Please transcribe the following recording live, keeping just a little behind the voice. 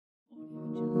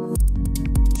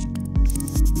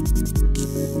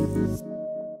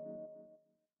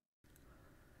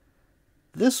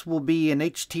This will be an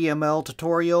HTML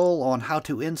tutorial on how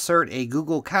to insert a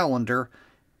Google Calendar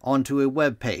onto a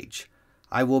web page.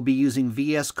 I will be using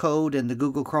VS Code and the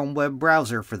Google Chrome web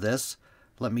browser for this.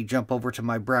 Let me jump over to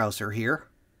my browser here.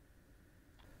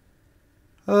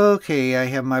 Okay, I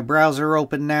have my browser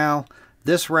open now.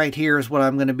 This right here is what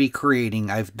I'm going to be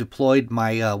creating. I've deployed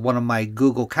my one of my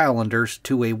Google Calendars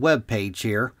to a web page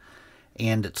here,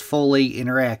 and it's fully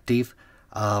interactive.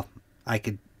 I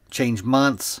could change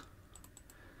months.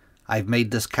 I've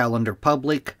made this calendar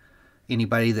public.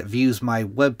 Anybody that views my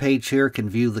web page here can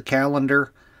view the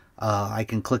calendar. I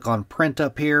can click on print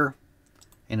up here,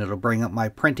 and it'll bring up my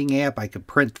printing app. I could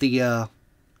print the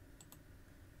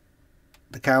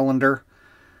calendar.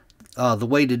 The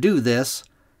way to do this,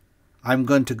 I'm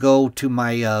going to go to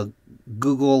my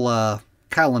Google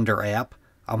Calendar app.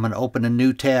 I'm going to open a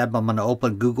new tab. I'm going to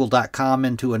open google.com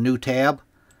into a new tab.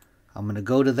 I'm going to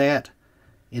go to that.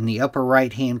 In the upper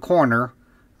right hand corner,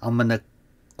 I'm going to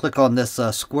click on this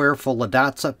square full of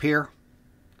dots up here.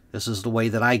 This is the way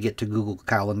that I get to Google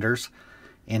Calendars.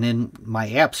 And then my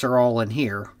apps are all in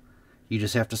here. You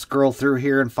just have to scroll through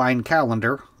here and find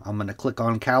Calendar. I'm going to click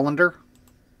on Calendar.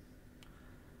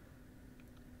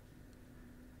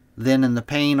 Then in the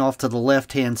pane off to the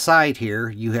left hand side here,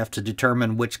 you have to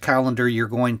determine which calendar you're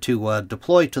going to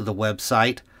deploy to the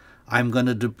website. I'm going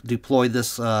to deploy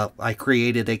this. I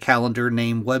created a calendar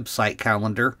named Website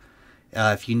Calendar.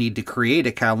 If you need to create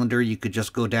a calendar, you could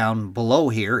just go down below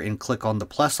here and click on the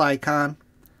plus icon.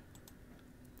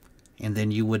 And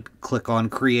then you would click on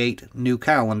Create New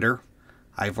Calendar.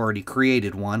 I've already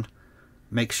created one.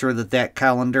 Make sure that that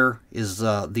calendar is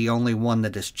the only one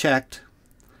that is checked.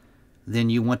 Then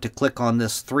you want to click on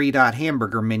this three-dot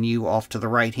hamburger menu off to the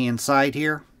right-hand side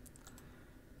here.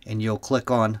 And you'll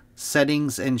click on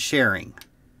Settings and Sharing.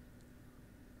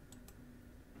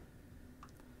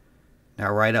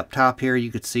 Now right up top here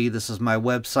you can see this is my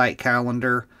website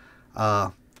calendar.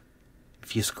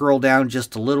 If you scroll down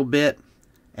just a little bit,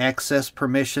 access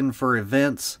permission for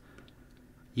events,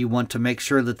 you want to make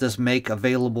sure that this make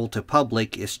available to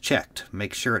public is checked.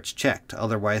 Make sure it's checked,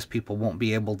 otherwise people won't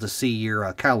be able to see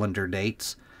your calendar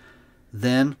dates.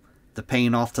 Then the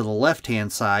pane off to the left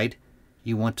hand side,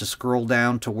 you want to scroll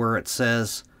down to where it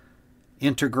says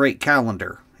Integrate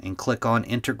Calendar and click on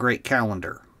Integrate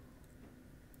Calendar.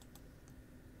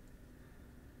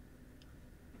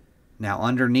 Now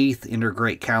underneath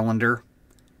Integrate Calendar,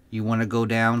 you want to go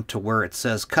down to where it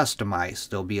says Customize.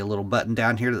 There'll be a little button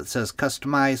down here that says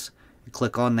Customize. You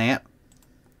click on that.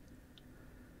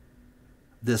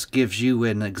 This gives you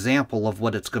an example of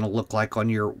what it's going to look like on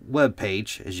your web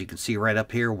page. As you can see right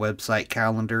up here, Website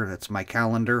Calendar. That's my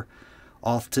calendar.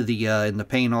 Off to the in the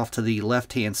pane off to the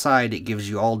left hand side, it gives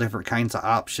you all different kinds of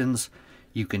options.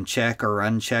 You can check or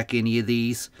uncheck any of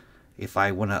these. If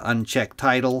I want to uncheck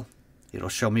title, it'll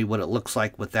show me what it looks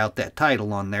like without that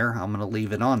title on there. I'm going to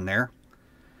leave it on there.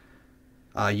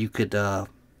 You could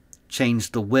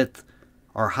change the width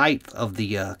or height of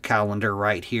the calendar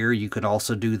right here. You could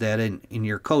also do that in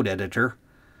your code editor.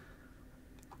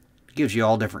 It gives you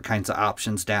all different kinds of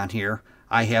options down here.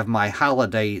 I have my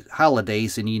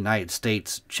holidays in the United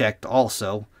States checked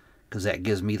also, because that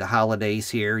gives me the holidays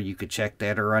here. You could check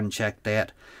that or uncheck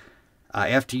that.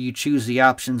 After you choose the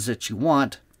options that you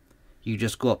want, you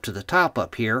just go up to the top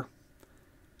up here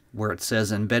where it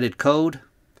says Embedded Code.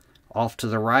 Off to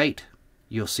the right,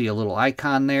 you'll see a little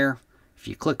icon there. If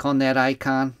you click on that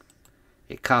icon,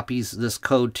 it copies this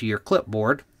code to your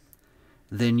clipboard.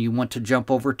 Then you want to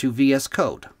jump over to VS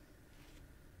Code.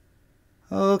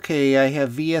 Okay, I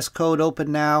have VS Code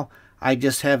open now. I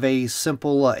just have a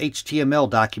simple HTML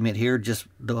document here, just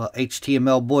the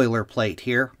HTML boilerplate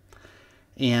here.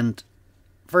 And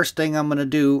first thing I'm going to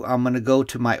do, I'm going to go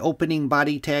to my opening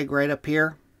body tag right up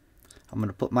here. I'm going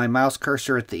to put my mouse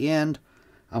cursor at the end.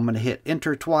 I'm going to hit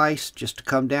enter twice just to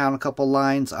come down a couple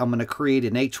lines. I'm going to create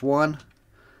an H1.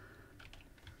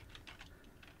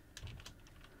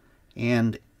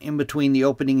 And in between the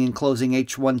opening and closing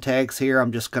H1 tags here,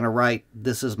 I'm just going to write,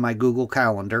 this is my Google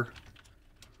Calendar.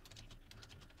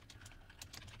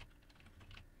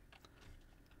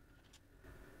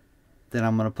 Then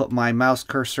I'm going to put my mouse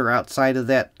cursor outside of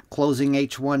that closing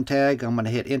H1 tag. I'm going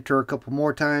to hit enter a couple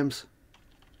more times.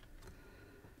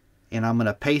 And I'm going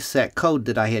to paste that code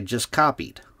that I had just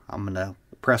copied. I'm going to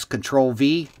press Ctrl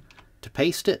V to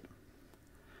paste it.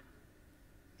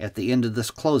 At the end of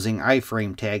this closing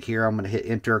iframe tag here, I'm going to hit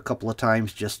enter a couple of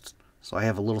times just so I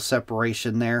have a little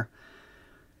separation there.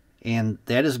 And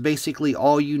that is basically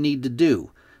all you need to do.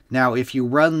 Now, if you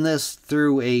run this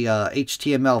through a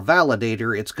HTML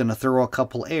validator, it's going to throw a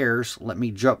couple errors. Let me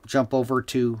jump over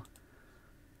to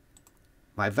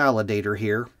my validator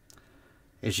here.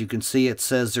 As you can see, it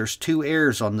says there's 2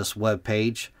 errors on this web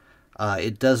page.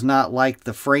 It does not like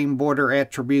the frame border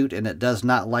attribute, and it does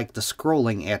not like the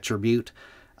scrolling attribute.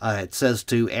 It says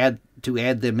to add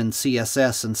them in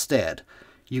CSS instead.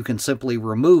 You can simply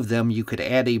remove them. You could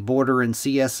add a border in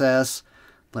CSS.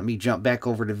 Let me jump back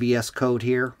over to VS Code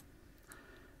here.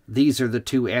 These are the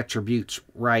 2 attributes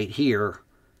right here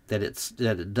that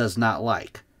it does not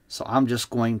like. So I'm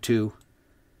just going to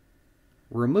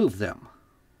remove them.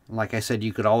 Like I said,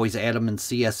 you could always add them in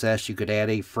CSS. You could add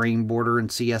a frame border in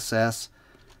CSS.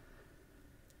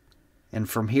 And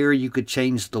from here, you could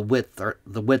change the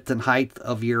width and height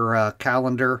of your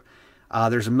calendar.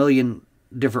 There's a million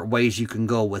different ways you can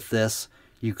go with this.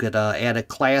 You could add a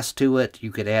class to it.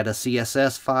 You could add a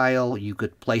CSS file. You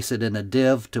could place it in a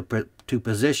div to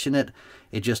position it.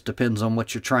 It just depends on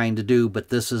what you're trying to do. But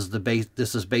this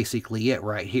is basically it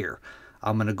right here.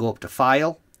 I'm going to go up to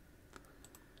File.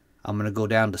 I'm going to go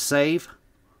down to Save.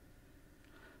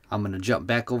 I'm going to jump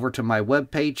back over to my web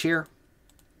page here.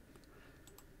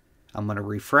 I'm going to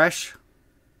refresh.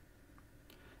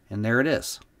 And there it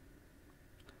is.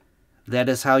 That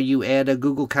is how you add a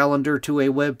Google Calendar to a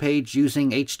web page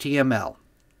using HTML.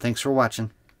 Thanks for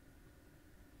watching.